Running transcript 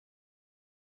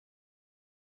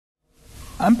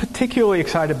I'm particularly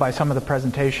excited by some of the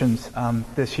presentations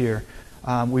this year.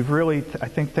 I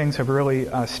think things have really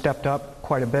stepped up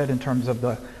quite a bit in terms of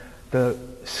the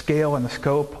scale and the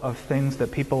scope of things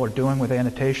that people are doing with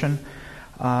annotation.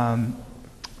 And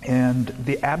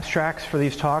the abstracts for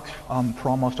these talks, for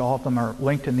almost all of them, are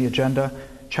linked in the agenda.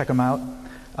 Check them out.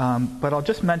 But I'll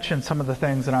just mention some of the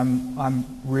things that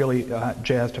I'm really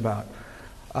jazzed about.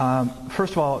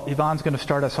 First of all, Yvonne's going to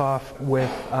start us off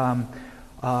with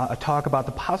a talk about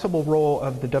the possible role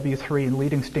of the W3 in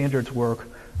leading standards work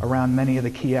around many of the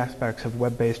key aspects of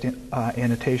web-based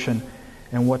annotation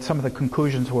and what some of the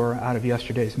conclusions were out of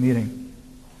yesterday's meeting.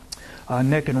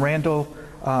 Nick and Randall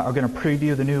are going to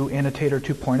preview the new Annotator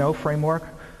 2.0 framework,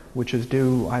 which is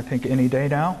due, I think, any day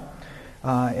now.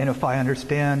 And if I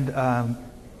understand,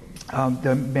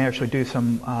 they may actually do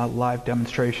some live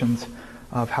demonstrations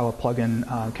of how a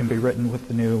plugin can be written with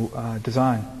the new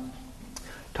design.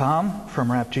 Tom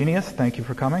from Rap Genius, thank you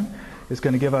for coming, is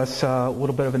going to give us a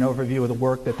little bit of an overview of the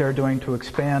work that they're doing to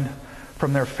expand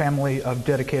from their family of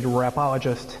dedicated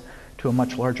rapologists to a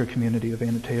much larger community of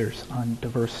annotators on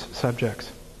diverse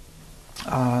subjects.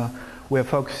 We have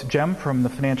folks, Jem from the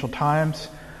Financial Times,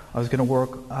 I was going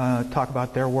to talk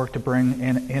about their work to bring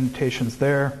annotations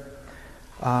there.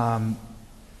 And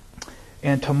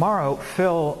tomorrow,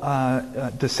 Phil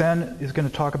Descend is going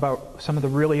to talk about some of the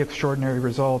really extraordinary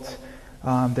results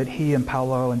that he and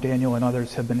Paolo and Daniel and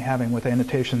others have been having with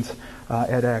annotations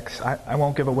at X. I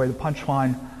won't give away the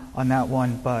punchline on that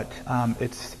one, but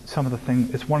it's one of the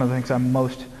things I'm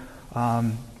most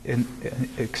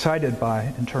excited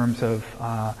by in terms of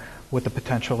what the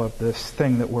potential of this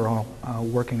thing that we're all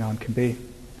working on can be.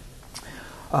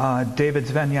 David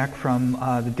Zvenyak from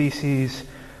the DC's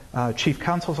Chief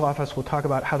Counsel's Office will talk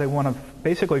about how they want to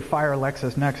basically fire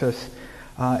LexisNexis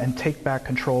and take back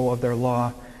control of their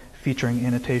law, featuring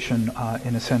annotation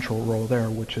in a central role there,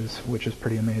 which is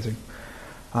pretty amazing.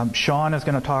 Sean is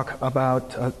going to talk about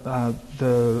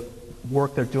the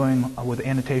work they're doing with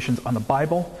annotations on the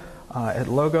Bible at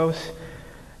Logos.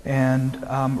 And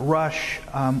Rush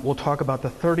will talk about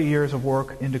the 30 years of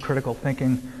work into critical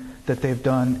thinking that they've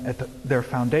done at their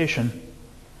foundation,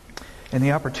 and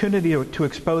the opportunity to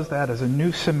expose that as a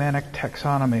new semantic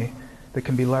taxonomy that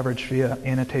can be leveraged via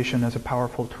annotation as a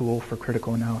powerful tool for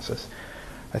critical analysis.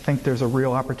 I think there's a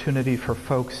real opportunity for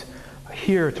folks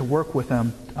here to work with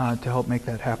them to help make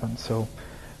that happen. So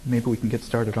maybe we can get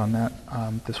started on that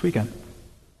this weekend.